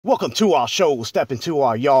Welcome to our show, step into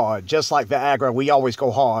our yard. Just like Viagra, we always go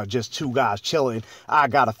hard. Just two guys chilling. I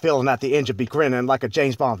got a feeling at the end you'll be grinning like a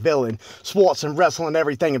James Bond villain. Sports and wrestling,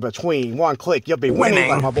 everything in between. One click, you'll be winning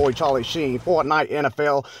like my boy Charlie Sheen. Fortnite,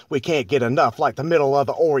 NFL, we can't get enough. Like the middle of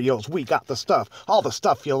the Oreos, we got the stuff. All the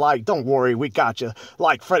stuff you like, don't worry, we got you.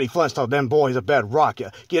 Like Freddie Flintstone, them boys are better rock you.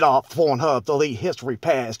 Get off Pornhub, delete history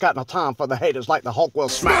pass. Got no time for the haters like the Hulk will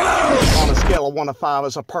smash. On a scale of 1 to 5,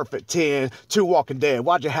 it's a perfect 10. 2 Walking Dead,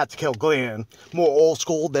 why'd you have to kill Glenn? More old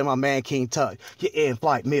school than my man King Tut. Your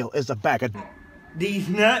in-flight meal is a bag of these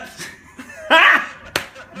nuts.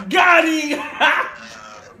 Got him.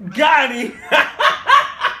 Got him.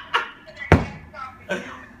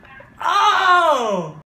 Oh.